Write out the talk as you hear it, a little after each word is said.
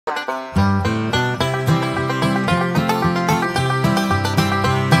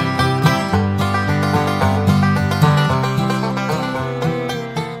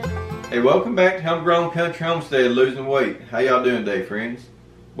welcome back to Homegrown Country Homestead, losing weight. How y'all doing today, friends?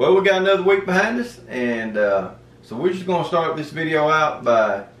 Well, we got another week behind us, and so we're just going to start this video out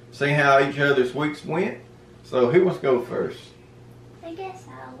by seeing how each other's weeks went. So who wants to go first? I guess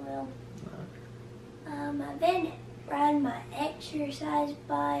I will. I've been riding my exercise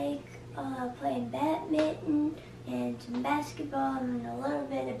bike, playing badminton, and some basketball, and a little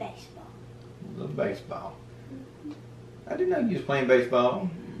bit of baseball. A little baseball. I didn't know you was playing baseball.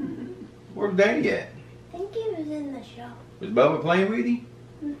 Where's Daddy at? I think he was in the shop. Was Bubba playing with you?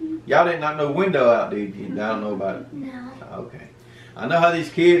 Y'all didn't knock no window out, did you? I don't know about it. No. Okay. I know how these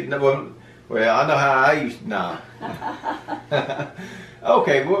kids, well, I know how I used to, nah.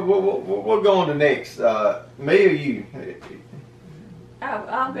 Okay, we'll go on to next. Me or you?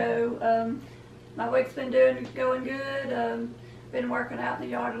 I'll go. My week's been going good. Been working out in the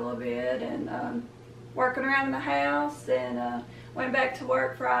yard a little bit and working around the house, and went back to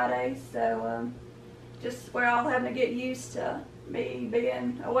work Friday. So just we're all having to get used to me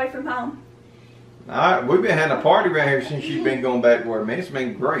being away from home. All right, we've been having a party around here since you've been going back to work, man. It's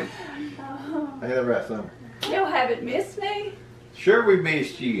been great. Ain't that right, Summer? You haven't missed me? Sure we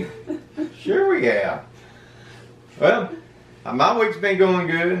missed you. Sure we have. Well, my week's been going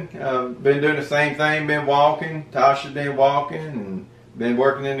good. Been doing the same thing, been walking. Tasha's been walking and been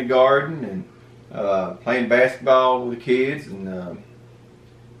working in the garden and playing basketball with the kids. And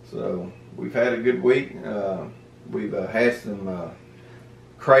so we've had a good week. We've had some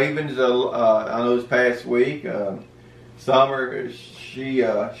cravings, I know this past week. Summer, she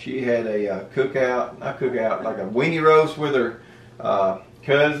had a cookout, not cookout, like a weenie roast with her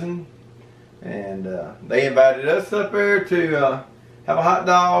cousin, and they invited us up there to have a hot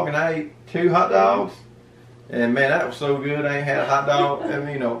dog, and I ate 2 hot dogs, and man, that was so good. I ain't had a hot dog, I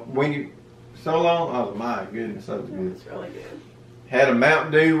mean, weenie so long. Oh my goodness, that was good. It's really good. Had a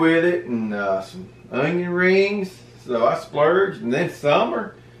Mountain Dew with it and some onion rings, so I splurged. And then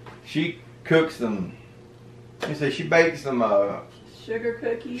Summer, she cooked some. She said she baked some Sugar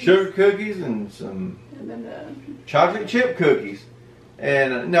cookies and some and then chocolate chip cookies.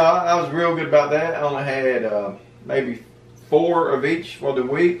 And no, I was real good about that. I only had maybe 4 of each for the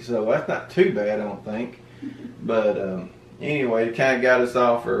week, so that's not too bad, I don't think. But anyway, it kind of got us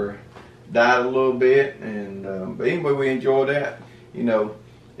off our diet a little bit, and but anyway, we enjoyed that. You know,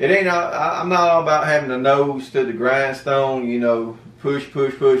 it ain't. I'm not all about having the nose to the grindstone. You know, push,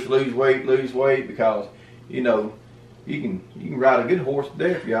 lose weight, because you know you can ride a good horse to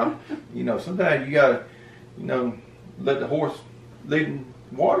death, y'all. You know, sometimes you gotta, let the horse lead in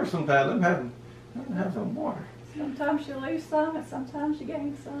water. Sometimes let them have some water. sometimes you lose some and sometimes you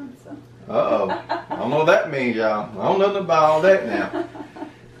gain some. So. I don't know what that means, y'all. I don't know nothing about all that now.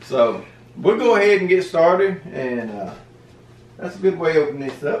 So we'll go ahead and get started, and that's a good way to open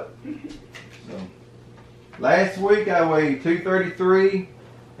this up. So last week I weighed 233,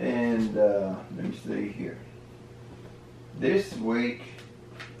 and let me see here. This week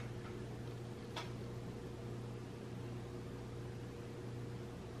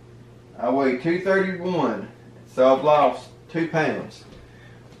I weighed 231, so I've lost 2 pounds.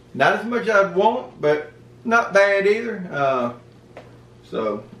 Not as much as I'd want, but not bad either.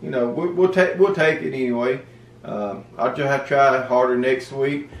 So we'll take it anyway. I'll just have to try harder next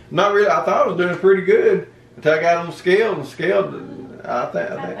week. Not really. I thought I was doing pretty good until I got on the scale. And scaled, I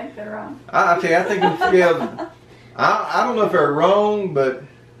think they're wrong. I tell you, I think the scales. I don't know if they're wrong, but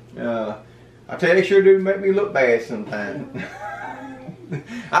I tell you, they sure do make me look bad sometimes.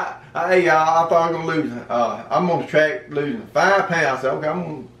 I thought I was gonna lose. I'm on the track losing 5 pounds. I said, okay, I'm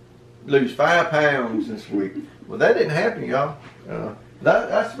gonna lose 5 pounds this week. Well, that didn't happen, y'all.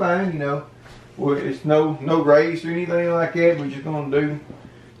 That's fine, Well, it's no race or anything like that. We're just gonna do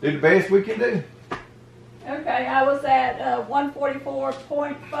the best we can do. Okay, I was at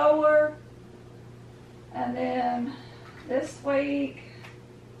 144.4, and then this week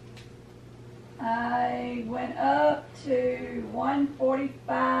I went up to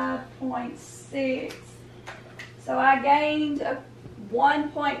 145.6. So I gained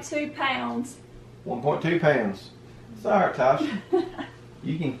 1.2 pounds. 1.2 pounds. It's all right, Tasha.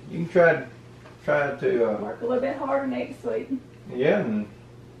 You can try to work a little bit harder next week. Yeah, and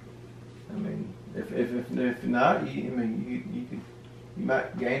I mean, if not, you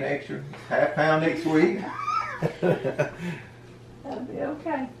might gain an extra ½ pound next week. That'll be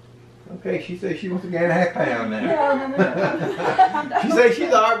okay. Okay, she said she wants to gain a ½ pound now. No. She said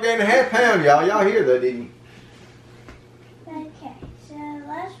she's already gaining a ½ pound, y'all. Y'all hear that, didn't you? Okay, so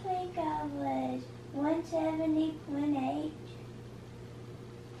last week I was 170.8.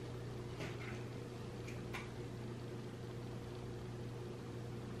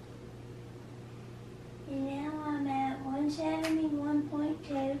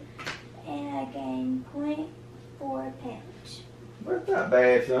 0.2 and I gained 0.4 pounds. That's not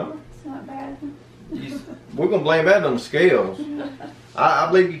bad, Summer. It's not bad. We're gonna blame that on the scales. I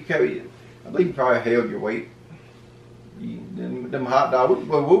believe you probably held your weight. Them hot dogs.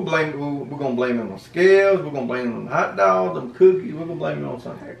 We're gonna blame them on scales. We're gonna blame them on hot dogs, them cookies. We're gonna blame them on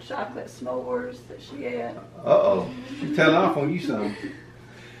something. Her chocolate s'mores that she had. She's telling off on you some.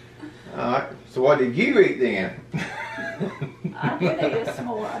 All right. So what did you eat then? I did eat a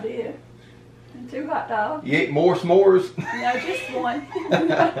s'more. I did. And 2 hot dogs. You ate more s'mores? No, just one.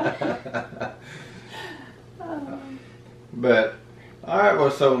 But all right. Well,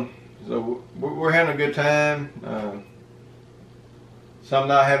 so we're having a good time. Some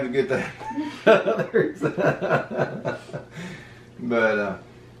not having a good time. But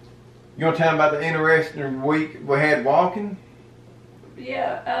you want to tell me about the interesting week we had walking?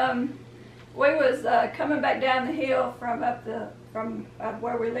 Yeah, we was coming back down the hill from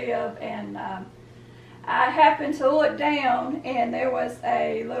where we live, and I happened to look down, and there was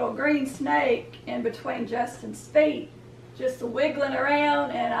a little green snake in between Justin's feet, just wiggling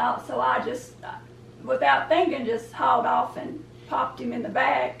around, and so I just, without thinking, just hauled off and popped him in the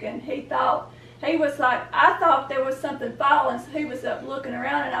back, and he was like, I thought there was something falling, so he was up looking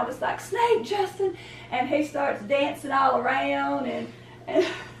around, and I was like, "Snake, Justin!" And he starts dancing all around, and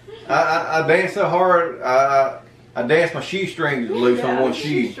I danced so hard, I danced my shoestrings loose on one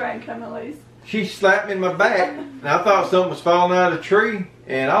shoe. Shoestring coming loose. She slapped me in my back, and I thought something was falling out of the tree,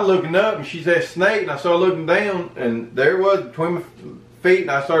 and I looking up, and she said snake, and I started looking down, and there it was between my feet,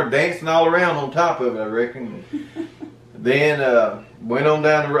 and I started dancing all around on top of it, I reckon. Then went on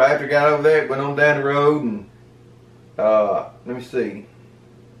down the road. After I got over there, went on down the road, and let me see,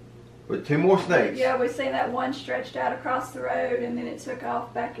 with 2 more snakes. Yeah, we seen that one stretched out across the road, and then it took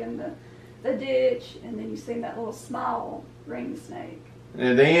off back in the ditch, and then you seen that little small ring snake.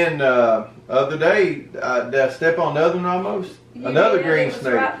 And then other day, did I step on the other one almost? Another green it was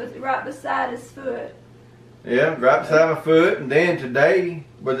snake. right beside his foot. Yeah, right beside my foot. And then today,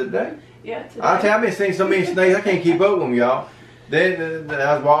 was it today? Yeah, today. I've seen so many snakes, I can't keep up with them, y'all. Then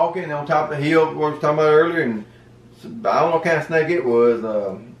I was walking on top of the hill, we were talking about earlier, and I don't know what kind of snake it was.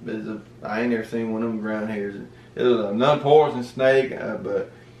 I ain't never seen one of them around here. It was a non-poison snake,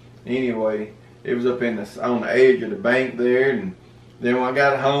 but anyway, it was up on the edge of the bank there. And then when I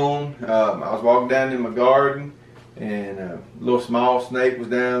got home, I was walking down in my garden, and a little small snake was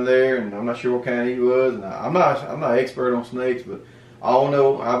down there, and I'm not sure what kind he was. And I'm not an expert on snakes, but all I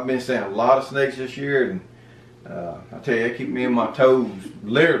know, I've been seeing a lot of snakes this year, and I tell you, they keep me on my toes,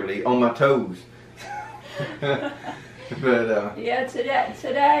 literally on my toes. But yeah,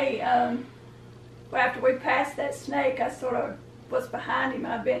 today, after we passed that snake, I sort of was behind him.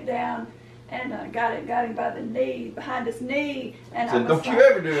 I bent down and got him by the knee, behind his knee, and said, "Don't you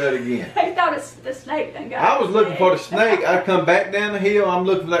ever do that again." He thought the snake done got. I was looking for the snake. I come back down the hill. I'm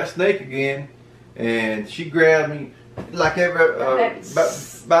looking for that snake again, and she grabbed me like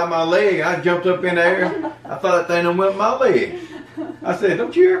by my leg. I jumped up in the air. I thought that thing done went my leg. I said,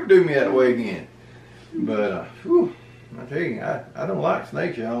 "Don't you ever do me that way again." But whew, I tell you, I don't like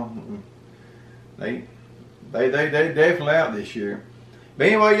snakes, y'all. They definitely out this year. But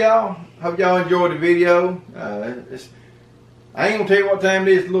anyway, y'all, hope y'all enjoyed the video. I ain't gonna tell you what time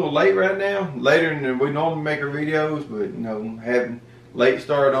it is. It's a little late right now, later than we normally make our videos, but you know, having late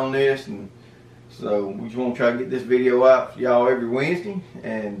start on this, and so we just want to try to get this video out for y'all every Wednesday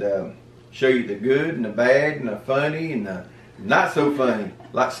and show you the good and the bad and the funny and the not so funny,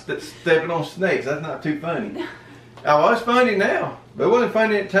 like stepping on snakes. That's not too funny. Oh, well, it's funny now, but it wasn't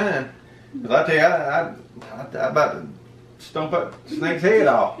funny at the time. Because I tell you, I about to stomp that snake's head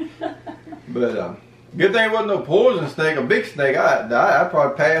off. But good thing it wasn't no poison snake, a big snake. I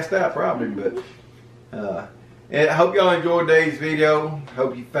probably passed out probably. But and I hope y'all enjoyed today's video.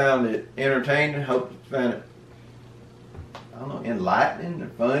 Hope you found it entertaining. Hope you found it, I don't know, enlightening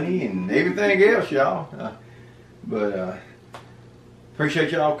and funny and everything else, y'all. But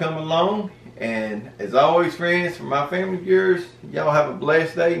appreciate y'all coming along. And as always, friends, from my family viewers, y'all have a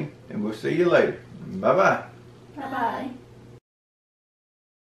blessed day, and we'll see you later. Bye-bye. Bye-bye.